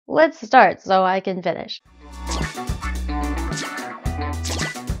let's start so I can finish.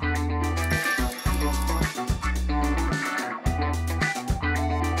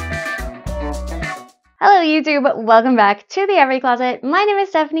 Hello YouTube, welcome back to the Every Closet. My name is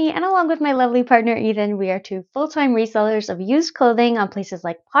Stephanie, and along with my lovely partner Ethan, we are two full-time resellers of used clothing on places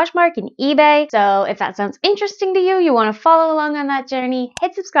like Poshmark and eBay. So if that sounds interesting to you, you want to follow along on that journey,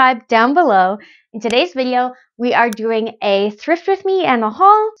 hit subscribe down below. In today's video, we are doing a thrift with me and a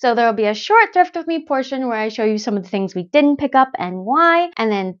haul. So there will be a short thrift with me portion where I show you some of the things we didn't pick up and why.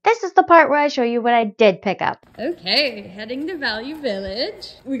 And then this is the part where I show you what I did pick up. Okay, heading to Value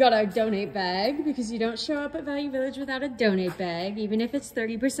Village. We got our donate bag because you don't show up at Value Village without a donate bag, even if it's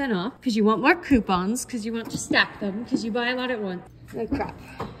 30% off, because you want more coupons, because you want to stack them, because you buy a lot at once. Oh crap,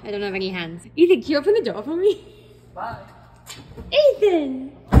 I don't have any hands. Ethan, can you open the door for me? Bye.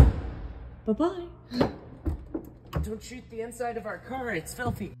 Ethan! Bye-bye. Don't shoot the inside of our car, it's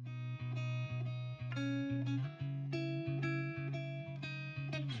filthy.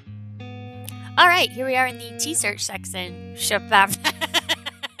 All right, here we are in the T-search section.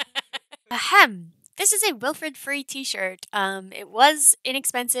 Ahem. This is a Wilfred Free t-shirt. It was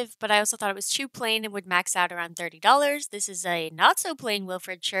inexpensive, but I also thought it was too plain and would max out around $30. This is a not so plain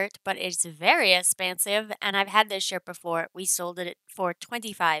Wilfred shirt, but it's very expansive, and I've had this shirt before. We sold it for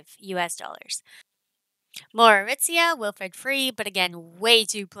 $25 US. More Aritzia, Wilfred Free, but again, way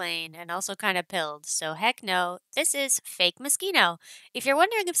too plain and also kind of pilled, so heck no. This is fake Moschino. If you're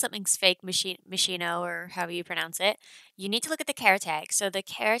wondering if something's fake Moschino, or however you pronounce it, you need to look at the care tag. So the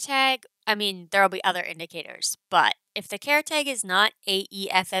care tag, I mean, there will be other indicators, but if the care tag is not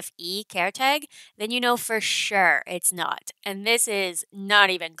AEFFE care tag, then you know for sure it's not. And this is not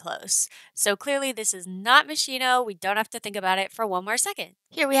even close. So clearly this is not Moschino. We don't have to think about it for one more second.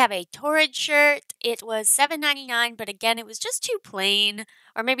 Here we have a Torrid shirt. It was $7.99, but again, it was just too plain.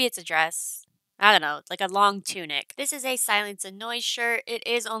 Or maybe it's a dress. I don't know, like a long tunic. This is a Silence and Noise shirt. It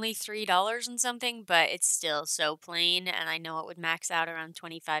is only $3 and something, but it's still so plain, and I know it would max out around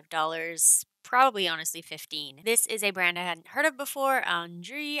 $25. Probably honestly $15. This is a brand I hadn't heard of before,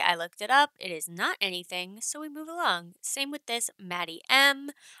 Andre. I looked it up. It is not anything, so we move along. Same with this Maddie M.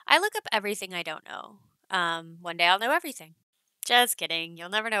 I look up everything I don't know. One day I'll know everything. Just kidding, you'll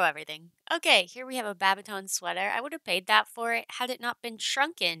never know everything. Okay, here we have a Babaton sweater. I would have paid that for it had it not been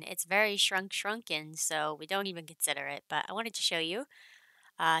shrunken. It's very shrunken, so we don't even consider it, but I wanted to show you.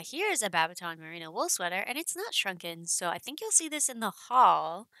 Here's a Babaton merino wool sweater, and it's not shrunken, so I think you'll see this in the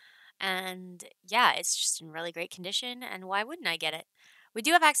haul. And yeah, it's just in really great condition, and why wouldn't I get it? We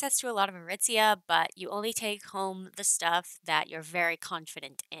do have access to a lot of Aritzia, but you only take home the stuff that you're very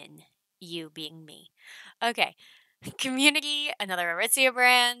confident in, you being me. Okay. Community, another Aritzia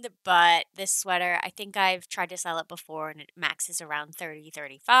brand, but this sweater, I think I've tried to sell it before and it maxes around $30,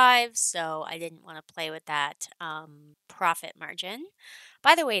 $35, so I didn't want to play with that profit margin.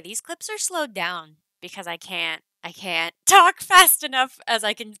 By the way, these clips are slowed down because I can't talk fast enough as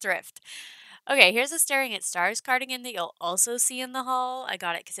I can thrift. Okay, here's a Staring at Stars cardigan that you'll also see in the haul. I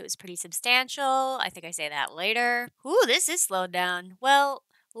got it because it was pretty substantial. I think I say that later. Ooh, this is slowed down. Well,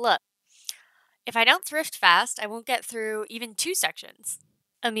 look. If I don't thrift fast, I won't get through even 2 sections.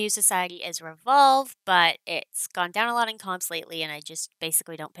 Amuse Society is Revolve, but it's gone down a lot in comps lately and I just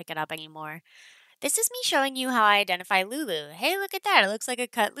basically don't pick it up anymore. This is me showing you how I identify Lulu. Hey, look at that. It looks like a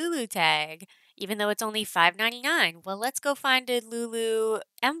cut Lulu tag, even though it's only $5.99. Well, let's go find a Lulu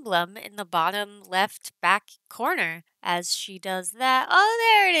emblem in the bottom left back corner. As she does that, oh,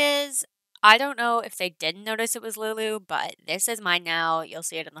 there it is. I don't know if they didn't notice it was Lulu, but this is mine now. You'll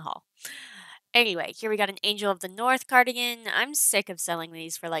see it in the haul. Anyway, here we got an Angel of the North cardigan. I'm sick of selling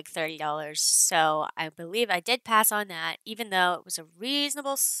these for like $30, so I believe I did pass on that, even though it was a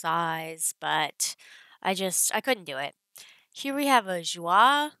reasonable size, but I couldn't do it. Here we have a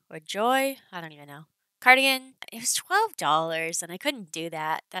Joie, or Joy, I don't even know, cardigan. It was $12, and I couldn't do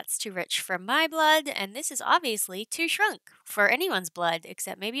that. That's too rich for my blood, and this is obviously too shrunk for anyone's blood,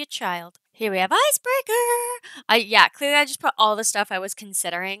 except maybe a child. Here we have Icebreaker. Yeah, clearly I just put all the stuff I was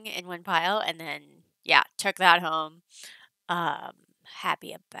considering in one pile and then, yeah, took that home.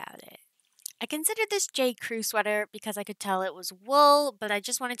 Happy about it. I considered this J. Crew sweater because I could tell it was wool, but I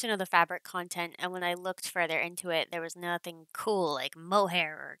just wanted to know the fabric content, and when I looked further into it, there was nothing cool like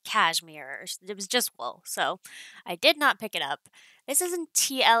mohair or cashmere. It was just wool, so I did not pick it up. This is a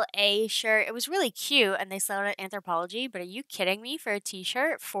TLA shirt. It was really cute, and they sold it at Anthropologie, but are you kidding me for a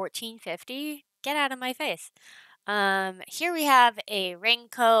t-shirt? $14.50? Get out of my face. Here we have a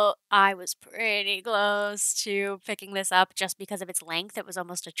raincoat. I was pretty close to picking this up just because of its length. It was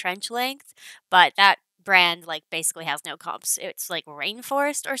almost a trench length, but that brand like basically has no comps. It's like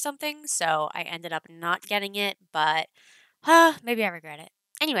rainforest or something, so I ended up not getting it, but maybe I regret it.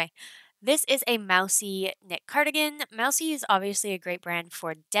 Anyway, this is a Mousy knit cardigan. Mousy is obviously a great brand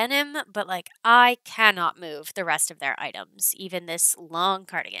for denim, but like I cannot move the rest of their items, even this long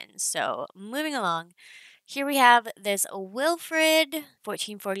cardigan. So moving along. Here we have this Wilfred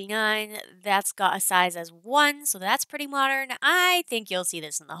 1449. That's got a size as 1, so that's pretty modern. I think you'll see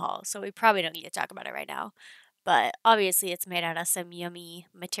this in the haul, so we probably don't need to talk about it right now. But obviously it's made out of some yummy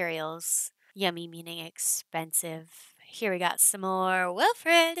materials. Yummy meaning expensive. Here we got some more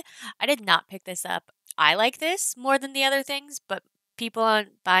Wilfred. I did not pick this up. I like this more than the other things, but people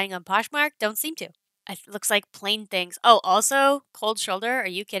on buying on Poshmark don't seem to. It looks like plain things. Oh, also, cold shoulder. Are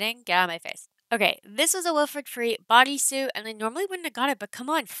you kidding? Get out of my face. Okay, this was a Wilfred Free bodysuit, and I normally wouldn't have got it, but come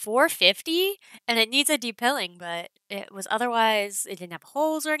on, $4.50, and it needs a depilling, but it was otherwise, it didn't have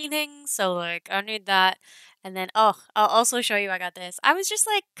holes or anything, so like, I need that. And then, oh, I'll also show you I got this. I was just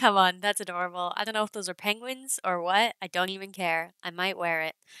like, come on, that's adorable. I don't know if those are penguins or what. I don't even care. I might wear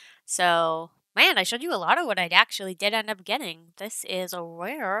it. So, man, I showed you a lot of what I actually did end up getting. This is a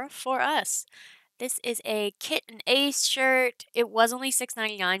rare for us. This is a Kit and Ace shirt. It was only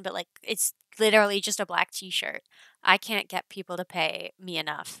 $6.99, but like it's literally just a black t-shirt. I can't get people to pay me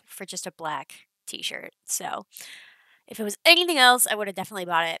enough for just a black t-shirt. So if it was anything else, I would have definitely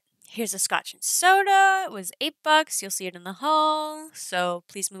bought it. Here's a scotch and soda. It was $8. You'll see it in the haul. So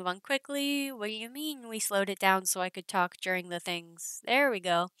please move on quickly. What do you mean we slowed it down so I could talk during the things? There we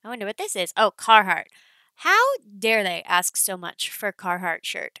go. I wonder what this is. Oh, Carhartt. How dare they ask so much for a Carhartt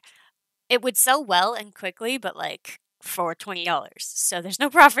shirt? It would sell well and quickly, but like for $20. So there's no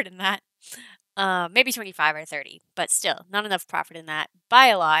profit in that. Maybe 25 or 30, but still not enough profit in that. Buy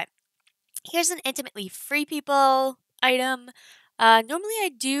a lot. Here's an Intimately Free People item. Normally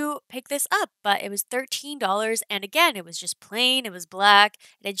I do pick this up, but it was $13, and again, it was just plain, it was black,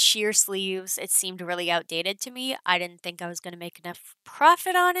 it had sheer sleeves, it seemed really outdated to me. I didn't think I was going to make enough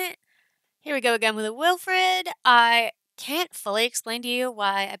profit on it. Here we go again with a Wilfred. I can't fully explain to you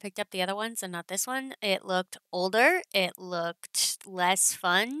why I picked up the other ones and not this one. It looked older. It looked less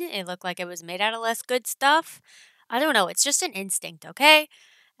fun. It looked like it was made out of less good stuff. I don't know. It's just an instinct, okay?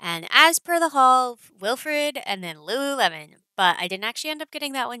 And as per the haul, Wilfred and then Lululemon. But I didn't actually end up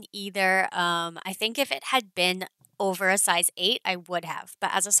getting that one either. I think if it had been over a size 8, I would have.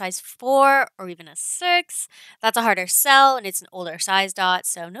 But as a size 4 or even a 6, that's a harder sell and it's an older size dot.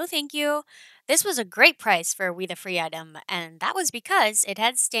 So no thank you. This was a great price for a We the Free item, and that was because it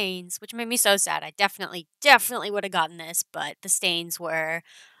had stains, which made me so sad. I definitely would have gotten this, but the stains were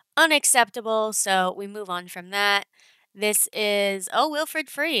unacceptable, so we move on from that. This is, oh, Wilfred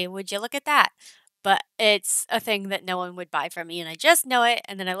Free. Would you look at that? But it's a thing that no one would buy from me, and I just know it.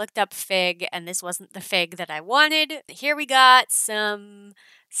 And then I looked up fig, and this wasn't the fig that I wanted. Here we got some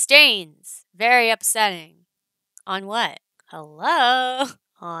stains. Very upsetting. On what? Hello?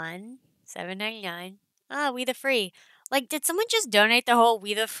 On $7.99. Ah, We the Free. Like, did someone just donate the whole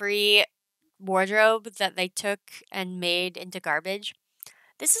We the Free wardrobe that they took and made into garbage?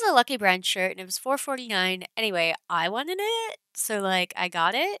 This is a Lucky Brand shirt, and it was $4.49. Anyway, I wanted it, so, like, I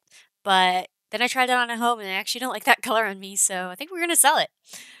got it. But then I tried it on at home, and I actually don't like that color on me, so I think we're gonna sell it.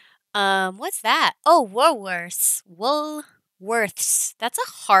 What's that? Oh, Woolworths. Woolworths. That's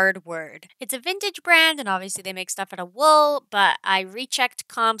a hard word. It's a vintage brand, and obviously they make stuff out of wool, but I rechecked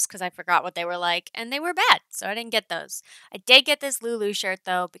comps because I forgot what they were like, and they were bad, so I didn't get those. I did get this Lulu shirt,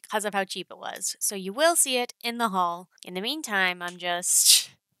 though, because of how cheap it was, so you will see it in the haul. In the meantime, I'm just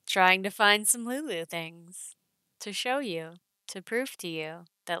trying to find some Lulu things to show you, to prove to you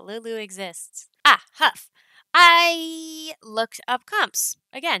that Lulu exists. Ah, Huff. I looked up comps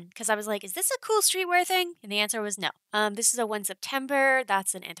again because I was like, is this a cool streetwear thing? And the answer was no. This is a 1 September.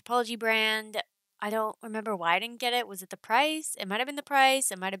 That's an Anthropologie brand. I don't remember why I didn't get it. Was it the price? It might have been the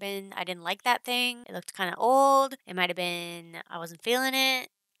price. It might have been I didn't like that thing. It looked kind of old. It might have been I wasn't feeling it.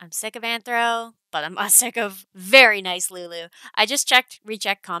 I'm sick of Anthro, but I'm not sick of very nice Lulu. I just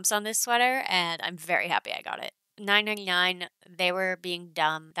rechecked comps on this sweater, and I'm very happy I got it. $9.99. They were being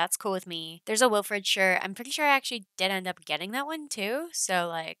dumb. That's cool with me. There's a Wilfred shirt. I'm pretty sure I actually did end up getting that one too. So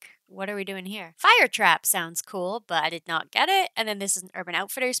like, what are we doing here? Fire Trap sounds cool, but I did not get it. And then this is an Urban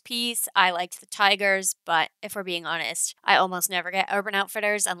Outfitters piece. I liked the Tigers, but if we're being honest, I almost never get Urban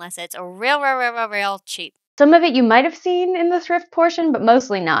Outfitters unless it's a real cheap. Some of it you might have seen in the thrift portion, but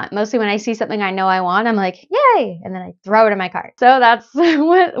mostly not. Mostly when I see something I know I want, I'm like, yay! And then I throw it in my cart. So that's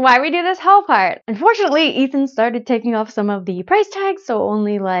why we do this haul part. Unfortunately, Ethan started taking off some of the price tags, so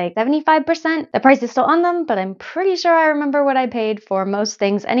only like 75%. The price is still on them, but I'm pretty sure I remember what I paid for most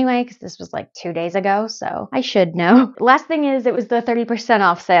things anyway, because this was like 2 days ago, so I should know. Last thing is, it was the 30%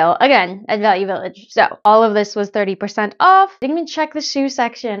 off sale, again, at Value Village. So all of this was 30% off. Didn't even check the shoe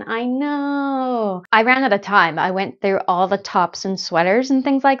section. I know. I ran out of time. I went through all the tops and sweaters and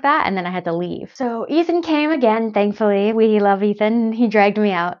things like that, and then I had to leave. So Ethan came again, thankfully. We love Ethan. He dragged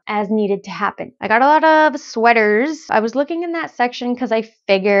me out as needed to happen. I got a lot of sweaters. I was looking in that section because I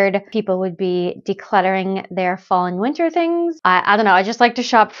figured people would be decluttering their fall and winter things. I don't know. I just like to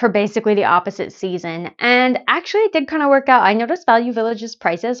shop for basically the opposite season. And actually it did kind of work out. I noticed Value Village's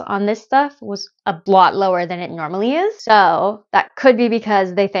prices on this stuff was a lot lower than it normally is. So that could be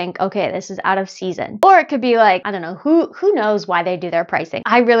because they think, okay, this is out of season. Or it could be like, I don't know, who knows why they do their pricing.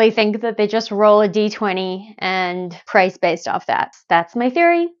 I really think that they just roll a D20 and price based off that. That's my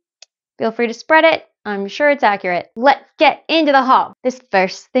theory. Feel free to spread it. I'm sure it's accurate. Let's get into the haul. This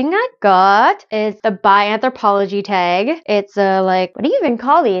first thing I got is the By Anthropology tag. It's a like, what do you even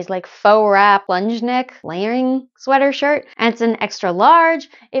call these? Like faux wrap plunge neck layering sweater shirt. And it's an extra large.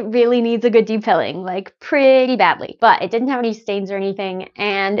 It really needs a good detailing, like pretty badly. But it didn't have any stains or anything.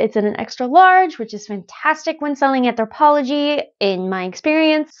 And it's in an extra large, which is fantastic when selling Anthropology in my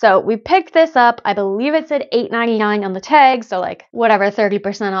experience. So we picked this up. I believe it said $8.99 on the tag. So like whatever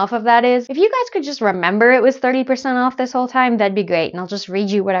 30% off of that is. If you guys could just remember it was 30% off this whole time, that'd be great. And I'll just read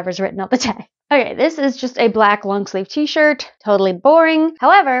you whatever's written on the tag. Okay, this is just a black long sleeve t-shirt, totally boring.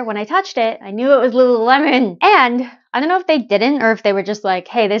 However, when I touched it, I knew it was Lululemon. And I don't know if they didn't or if they were just like,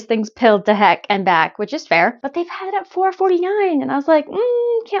 hey, this thing's pilled to heck and back, which is fair, but they've had it at $4.49. And I was like,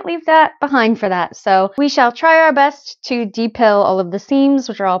 can't leave that behind for that. So we shall try our best to depill all of the seams,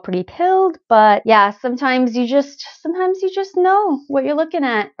 which are all pretty pilled. But yeah, sometimes you just know what you're looking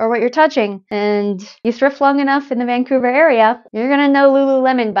at or what you're touching. And you thrift long enough in the Vancouver area, you're gonna know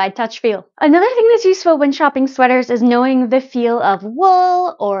Lululemon by touch feel. Another thing that's useful when shopping sweaters is knowing the feel of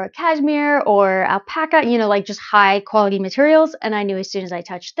wool or cashmere or alpaca, you know, like just high quality materials. And I knew as soon as I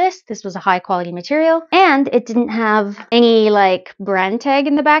touched this was a high quality material. And it didn't have any like brand tag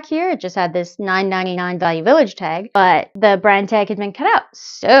in the back here. It just had this $9.99 Value Village tag, but the brand tag had been cut out.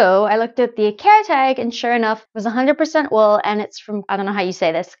 So I looked at the care tag and sure enough, it was 100% wool and it's from, I don't know how you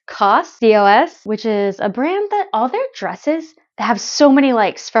say this, COS, C-O-S, which is a brand that all their dresses have so many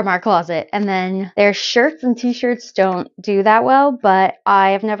likes from our closet, and then their shirts and t-shirts don't do that well, but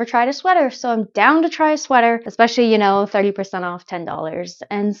I have never tried a sweater, so I'm down to try a sweater, especially, you know, 30% off, $10.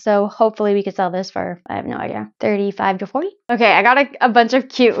 And so hopefully we could sell this for, I have no idea, 35 to 40. Okay, I got a bunch of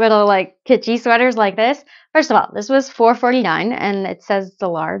cute little like kitschy sweaters like this. First of all, this was $4.49 and it says the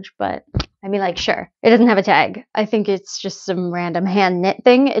large, but I mean, like, sure, it doesn't have a tag. I think it's just some random hand knit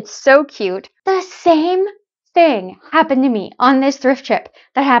thing. It's so cute. The same thing happened to me on this thrift trip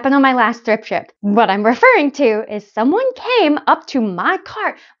that happened on my last thrift trip. What I'm referring to is someone came up to my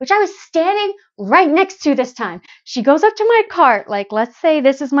cart, which I was standing right next to this time. She goes up to my cart, like, let's say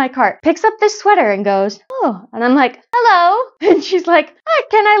this is my cart, picks up this sweater and goes, oh, and I'm like, hello. And she's like, hi,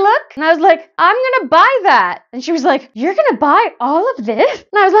 can I look? And I was like, I'm gonna buy that. And she was like, you're gonna buy all of this?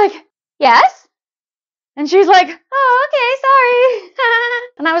 And I was like, yes. And she was like, oh, okay, sorry.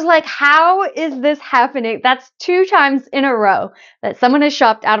 And I was like, how is this happening? That's 2 times in a row that someone has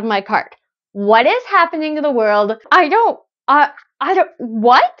shopped out of my cart. What is happening to the world? I don't,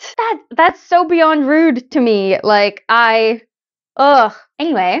 what? That's so beyond rude to me. Like, Anyway,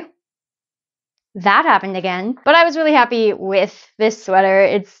 that happened again. But I was really happy with this sweater.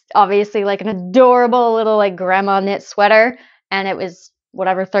 It's obviously like an adorable little like grandma knit sweater. And it was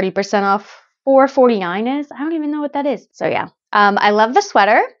whatever 30% off. $4.49 is. I don't even know what that is. So yeah, I love the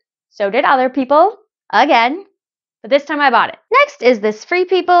sweater. So did other people. Again, but this time I bought it. Next is this Free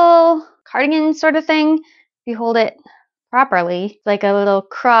People cardigan sort of thing. If you hold it properly, it's like a little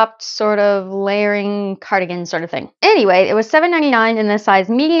cropped sort of layering cardigan sort of thing. Anyway, it was $7.99 in the size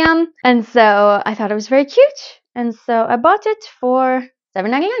medium, and so I thought it was very cute, and so I bought it for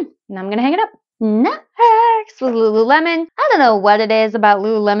 $7.99, and I'm gonna hang it up. Next was Lululemon. I don't know what it is about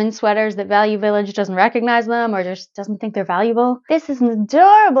Lululemon sweaters that Value Village doesn't recognize them or just doesn't think they're valuable. This is an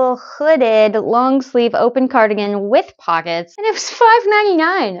adorable hooded long sleeve open cardigan with pockets and it was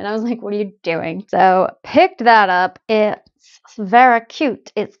 $5.99 and I was like, what are you doing? So picked that up. It's very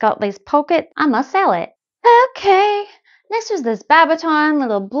cute. It's got these pockets. I must sell it. Okay. Next was this Babaton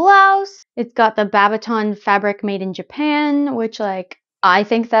little blouse. It's got the Babaton fabric made in Japan, which like I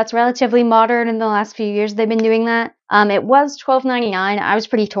think that's relatively modern. In the last few years they've been doing that. It was $12.99. I was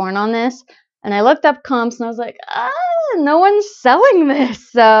pretty torn on this. And I looked up comps and I was like, no one's selling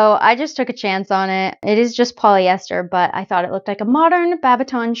this. So I just took a chance on it. It is just polyester, but I thought it looked like a modern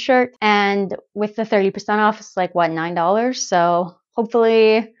Babaton shirt. And with the 30% off, it's like, what, $9? So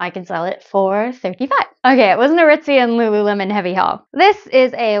hopefully I can sell it for $35. Okay, it wasn't a Ritzy and Lululemon heavy haul. This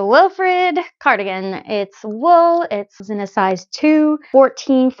is a Wilfred cardigan. It's wool. It's in a size 2,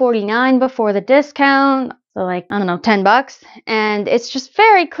 $14.49 before the discount. So like, I don't know, $10. And it's just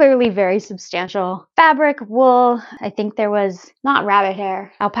very clearly very substantial fabric, wool. I think there was not rabbit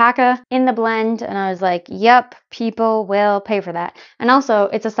hair, alpaca in the blend. And I was like, yep, people will pay for that. And also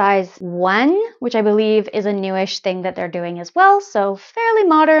it's a size 1, which I believe is a newish thing that they're doing as well. So fairly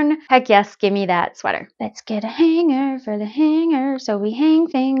modern. Heck yes, give me that sweater. Let's get a hanger for the hanger. So we hang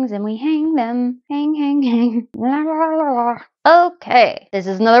things and we hang them. Hang, hang, hang. La, la, la, la. Okay, this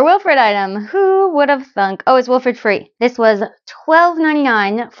is another Wilfred item. Who would have thunk? Oh, it's Wilfred free. This was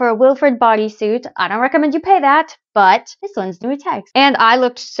 $12.99 for a Wilfred bodysuit. I don't recommend you pay that, but this one's new with tags. And I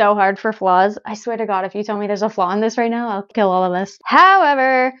looked so hard for flaws. I swear to God, if you tell me there's a flaw in this right now, I'll kill all of this.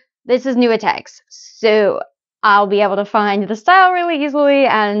 However, this is new with tags, so I'll be able to find the style really easily.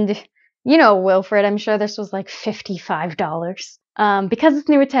 And you know, Wilfred, I'm sure this was like $55. Because it's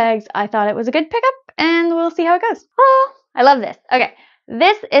new with tags, I thought it was a good pickup, and we'll see how it goes. Oh, I love this. Okay,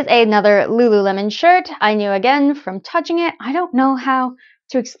 this is another Lululemon shirt. I knew again from touching it. I don't know how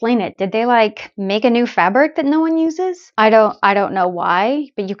to explain it. Did they like make a new fabric that no one uses? I don't know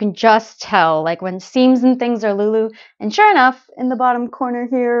why, but you can just tell like when seams and things are Lulu. And sure enough, in the bottom corner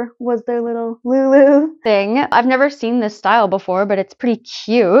here was their little Lulu thing. I've never seen this style before, but it's pretty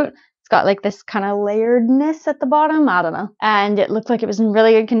cute. Got like this kind of layeredness at the bottom. I don't know. And it looked like it was in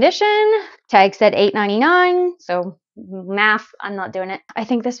really good condition. Tag said $8.99. So math, I'm not doing it. I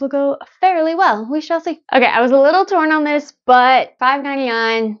think this will go fairly well. We shall see. Okay, I was a little torn on this, but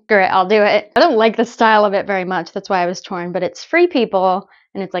 $5.99. Screw it, I'll do it. I don't like the style of it very much. That's why I was torn, but it's Free People.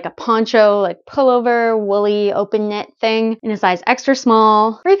 And it's like a poncho, like pullover, woolly, open knit thing in a size extra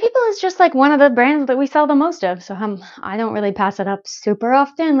small. Free People is just like one of the brands that we sell the most of. So I don't really pass it up super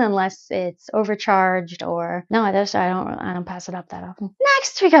often unless it's overcharged or no, I don't pass it up that often.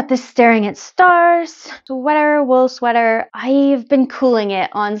 Next, we got this Staring at Stars sweater, wool sweater. I've been cooling it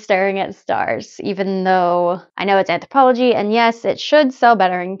on Staring at Stars, even though I know it's Anthropologie, and yes, it should sell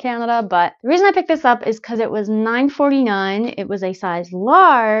better in Canada, but the reason I picked this up is because it was $9.49. It was a size large.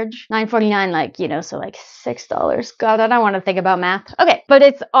 $9.49, like, you know, so like $6. God, I don't want to think about math. Okay, but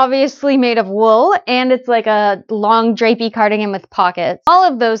it's obviously made of wool, and it's like a long drapey cardigan with pockets. All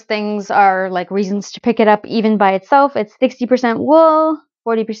of those things are like reasons to pick it up even by itself. It's 60% wool,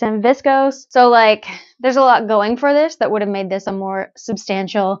 40% viscose. So like there's a lot going for this that would have made this a more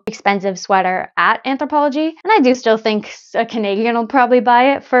substantial, expensive sweater at Anthropologie. And I do still think a Canadian will probably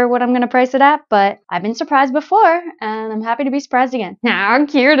buy it for what I'm going to price it at, but I've been surprised before and I'm happy to be surprised again. Now, how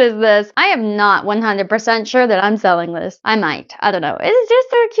cute is this? I am not 100% sure that I'm selling this. I might. I don't know. It's just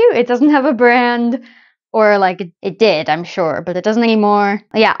so cute. It doesn't have a brand. Or like it did, I'm sure, but it doesn't anymore.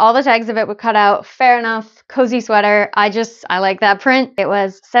 Yeah, all the tags of it were cut out. Fair enough. Cozy sweater. I like that print. It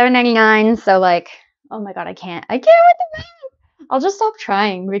was $7.99. So like, oh my God, I can't with the math. I'll just stop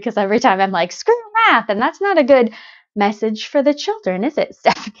trying because every time I'm like, screw math. And that's not a good message for the children, is it,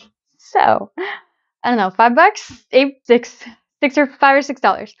 Stephanie? So I don't know, $5, $6 or $5 or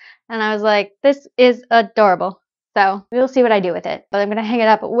 $6. And I was like, this is adorable. So we'll see what I do with it, but I'm gonna hang it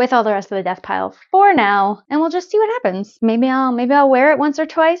up with all the rest of the death pile for now, and we'll just see what happens. Maybe I'll wear it once or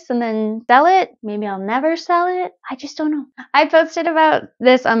twice and then sell it. Maybe I'll never sell it. I just don't know. I posted about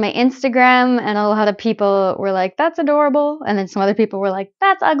this on my Instagram, and a lot of people were like, "That's adorable," and then some other people were like,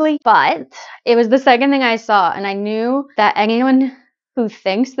 "That's ugly." But it was the second thing I saw, and I knew that anyone who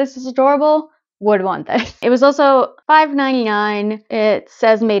thinks this is adorable would want this. It was also $5.99. It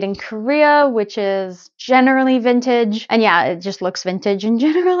says made in Korea, which is generally vintage. And yeah, it just looks vintage in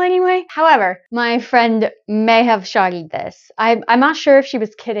general anyway. However, my friend may have shottied this. I'm not sure if she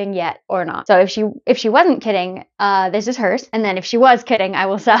was kidding yet or not. So if she wasn't kidding, this is hers. And then if she was kidding, I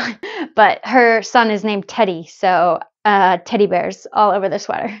will sell it. But her son is named Teddy, so teddy bears all over the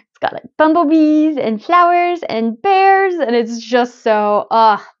sweater. It's got like bumblebees and flowers and bears, and it's just so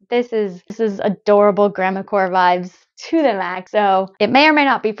this is adorable grandma core vibes to the max. So it may or may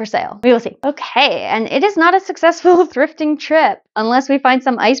not be for sale. We will see. Okay, and it is not a successful thrifting trip unless we find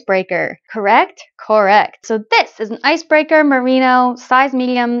some icebreaker. Correct? Correct. So this is an icebreaker merino size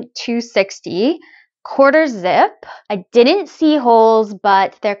medium 260. quarter zip. I didn't see holes,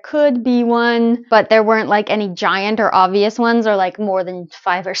 but there could be one, but there weren't like any giant or obvious ones or like more than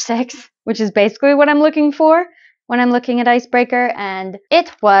 5 or 6, which is basically what I'm looking for when I'm looking at icebreaker, and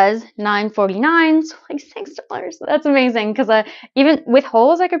it was $9.49, so like $6. That's amazing, because even with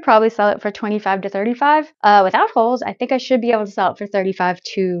holes, I could probably sell it for 25 to 35. Without holes, I think I should be able to sell it for 35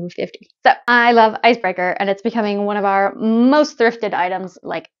 to 50. So I love icebreaker, and it's becoming one of our most thrifted items.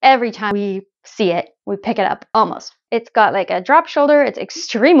 Like every time we see it, we pick it up almost. It's got like a drop shoulder. It's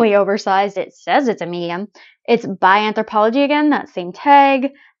extremely oversized. It says it's a medium. It's by Anthropologie again, that same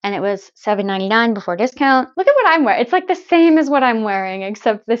tag. And it was $7.99 before discount. Look at what I'm wearing. It's like the same as what I'm wearing,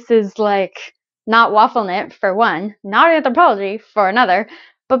 except this is like not waffle knit for one, not Anthropologie for another,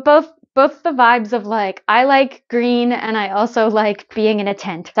 but both the vibes of like, I like green and I also like being in a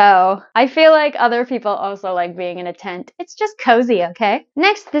tent. So I feel like other people also like being in a tent. It's just cozy, okay?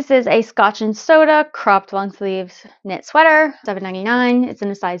 Next, this is a Scotch and Soda cropped long sleeves knit sweater, $7.99. It's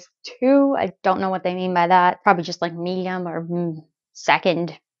in a size 2. I don't know what they mean by that. Probably just like medium or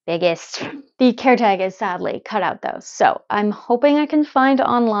second biggest. The care tag is sadly cut out though, so I'm hoping I can find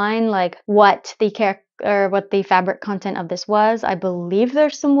online like what the fabric content of this was. I believe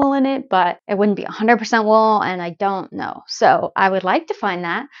there's some wool in it, but it wouldn't be 100% wool, and I don't know. So I would like to find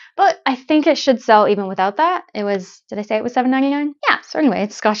that, but I think it should sell even without that. It was, did I say it was $7.99? Yeah, so anyway,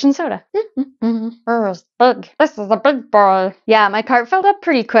 it's Scotch and Soda. Big. This is a big boy. Yeah, my cart filled up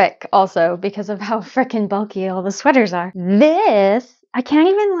pretty quick also because of how freaking bulky all the sweaters are. This, I can't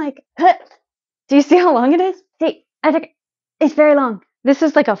even like, do you see how long it is? See, I think it's very long. This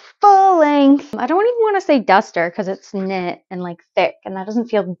is like a full length. I don't even want to say duster because it's knit and like thick, and that doesn't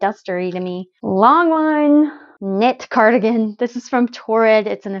feel dustery to me. Long line knit cardigan. This is from Torrid.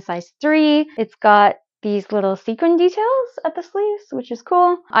 It's in a size 3. It's got these little sequin details at the sleeves, which is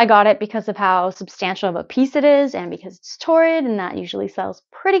cool. I got it because of how substantial of a piece it is and because it's Torrid, and that usually sells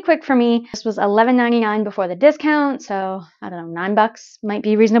pretty quick for me. This was $11.99 before the discount, so I don't know, $9 might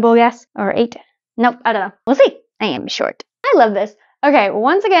be reasonable guess, or 8. Nope, I don't know. We'll see. I am short. I love this. Okay,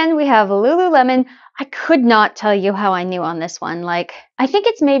 once again, we have Lululemon. I could not tell you how I knew on this one. Like, I think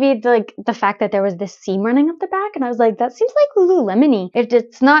it's maybe the fact that there was this seam running up the back, and I was like, that seems like Lululemon-y.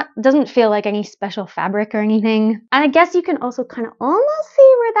 It's not, doesn't feel like any special fabric or anything. And I guess you can also kind of almost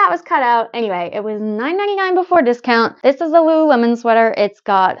see where that was cut out. Anyway, it was $9.99 before discount. This is a Lululemon sweater. It's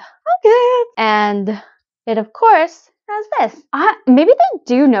got pockets, and it, of course, has this. Maybe they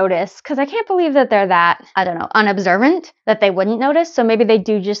do notice, because I can't believe that they're that, I don't know, unobservant, that they wouldn't notice. So maybe they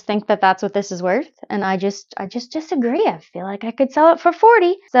do just think that that's what this is worth. And I just disagree. I feel like I could sell it for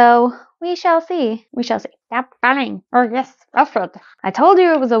 40. So we shall see. We shall see. Stop running. Or yes, Wilfred. I told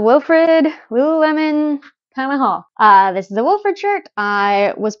you it was a Wilfred Lululemon kind of haul. This is a Wilfred shirt.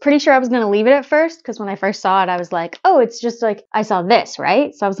 I was pretty sure I was going to leave it at first, because when I first saw it, I was like, oh, it's just like, I saw this,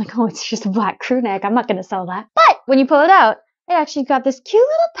 right? So I was like, oh, it's just a black crew neck. I'm not going to sell that. But when you pull it out, it actually got this cute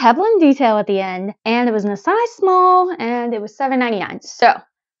little peplum detail at the end, and it was in a size small, and it was $7.99. So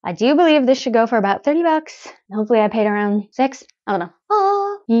I do believe this should go for about $30. Hopefully I paid around 6. I don't know.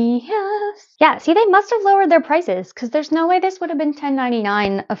 Oh, yes. Yeah, see, they must have lowered their prices, because there's no way this would have been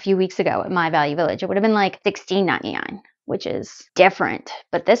 $10.99 a few weeks ago at My Value Village. It would have been like $16.99, which is different.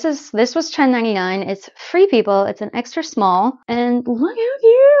 But this was $10.99. It's Free People. It's an extra small, and look how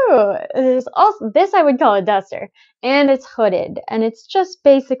cute. It is also, this I would call a duster, and it's hooded, and it's just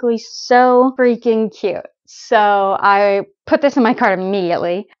basically so freaking cute. So I put this in my cart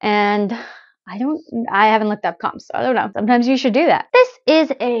immediately, and I haven't looked up comps, so I don't know. Sometimes you should do that. This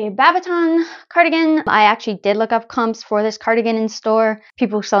is a Babaton cardigan. I actually did look up comps for this cardigan in store.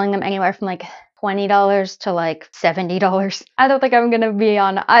 People are selling them anywhere from like $20 to like $70. I don't think I'm going to be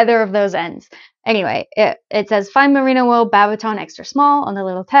on either of those ends. Anyway, it says fine merino wool Babaton extra small on the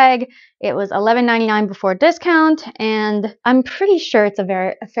little tag. It was $11.99 before discount, and I'm pretty sure it's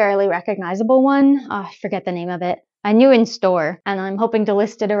a fairly recognizable one. I forget the name of it. I knew in store, and I'm hoping to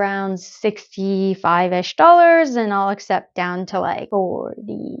list it around $65-ish, and I'll accept down to like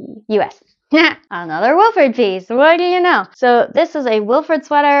 40 US. Another Wilfred piece. What do you know? So this is a Wilfred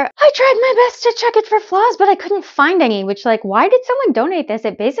sweater. I tried my best to check it for flaws, but I couldn't find any, which like, why did someone donate this?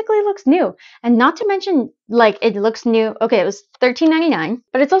 It basically looks new. And not to mention, like, it looks new. Okay, it was $13.99,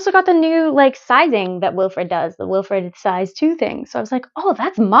 but it's also got the new like sizing that Wilfred does, the Wilfred size 2 thing. So I was like, oh,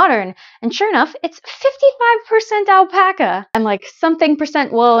 that's modern. And sure enough, it's 55% alpaca and like something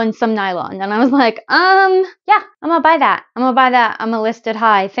percent wool and some nylon. And I was like, yeah, I'm gonna buy that. I'm gonna list it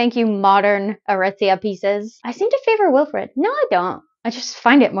high. Thank you, modern Aritzia pieces. I seem to favor Wilfred. No, I don't. I just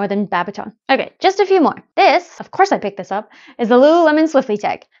find it more than Babaton. Okay, just a few more. This, of course I picked this up, is the Lululemon Swiftly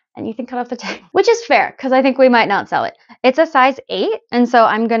tag. and Ethan cut off the tag, which is fair because I think we might not sell it. It's a size 8, and so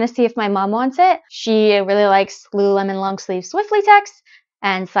I'm gonna see if my mom wants it. She really likes Lululemon long sleeve Swiftly text,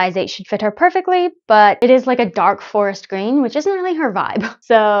 and size 8 should fit her perfectly, but it is like a dark forest green, which isn't really her vibe.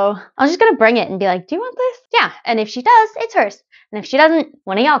 So I'm just gonna bring it and be like, do you want this? Yeah, and if she does, it's hers. And if she doesn't,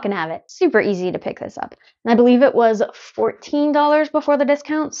 one of y'all can have it. Super easy to pick this up. And I believe it was $14 before the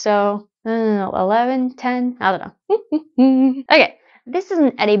discount, so I don't know, 11, 10, I don't know. Okay. This is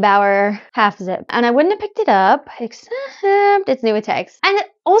an Eddie Bauer half zip, and I wouldn't have picked it up, except it's new with tags. And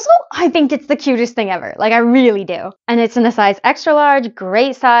also, I think it's the cutest thing ever. Like, I really do. And it's in a size extra large,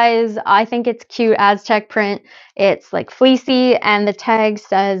 great size. I think it's cute Aztec print. It's like fleecy, and the tag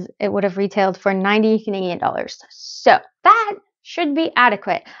says it would have retailed for 90 Canadian dollars. So that should be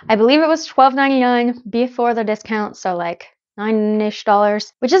adequate. I believe it was $12.99 before the discount, so like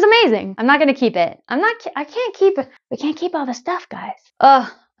 $9-ish, which is amazing. I'm not gonna keep it. We can't keep all the stuff, guys. Ugh,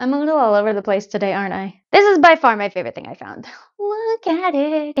 I'm a little all over the place today, aren't I? This is by far my favorite thing I found. Look at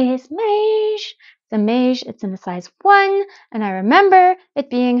it. It's beige. The beige, it's in a size 1, and I remember it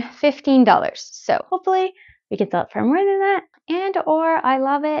being $15. So hopefully we can sell it for more than that, and or I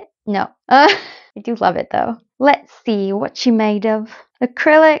love it. No. I do love it though. Let's see what she made of.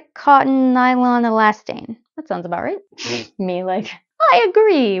 Acrylic, cotton, nylon, elastane. That sounds about right. Me like, I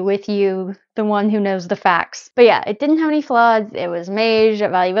agree with you, the one who knows the facts. But yeah, it didn't have any flaws. It was beige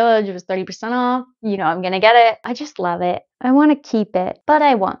at Value Village. It was 30% off. You know I'm gonna get it. I just love it. I want to keep it, but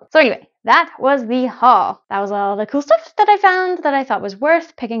I won't. So anyway, that was the haul. That was all the cool stuff that I found that I thought was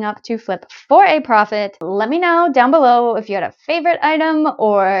worth picking up to flip for a profit. Let me know down below if you had a favorite item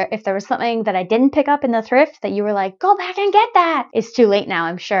or if there was something that I didn't pick up in the thrift that you were like, go back and get that. It's too late now,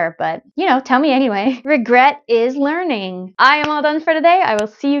 I'm sure, but you know, tell me anyway. Regret is learning. I am all done for today. I will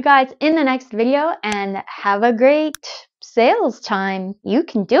see you guys in the next video, and have a great sales time. You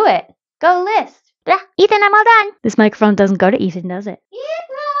can do it. Go list. Yeah, Ethan, I'm all done. This microphone doesn't go to Ethan, does it?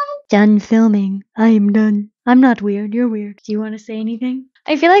 Done filming. I am done. I'm not weird. You're weird. Do you want to say anything?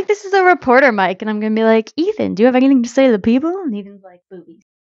 I feel like this is a reporter mic, and I'm going to be like, Ethan, do you have anything to say to the people? And Ethan's like, boobies.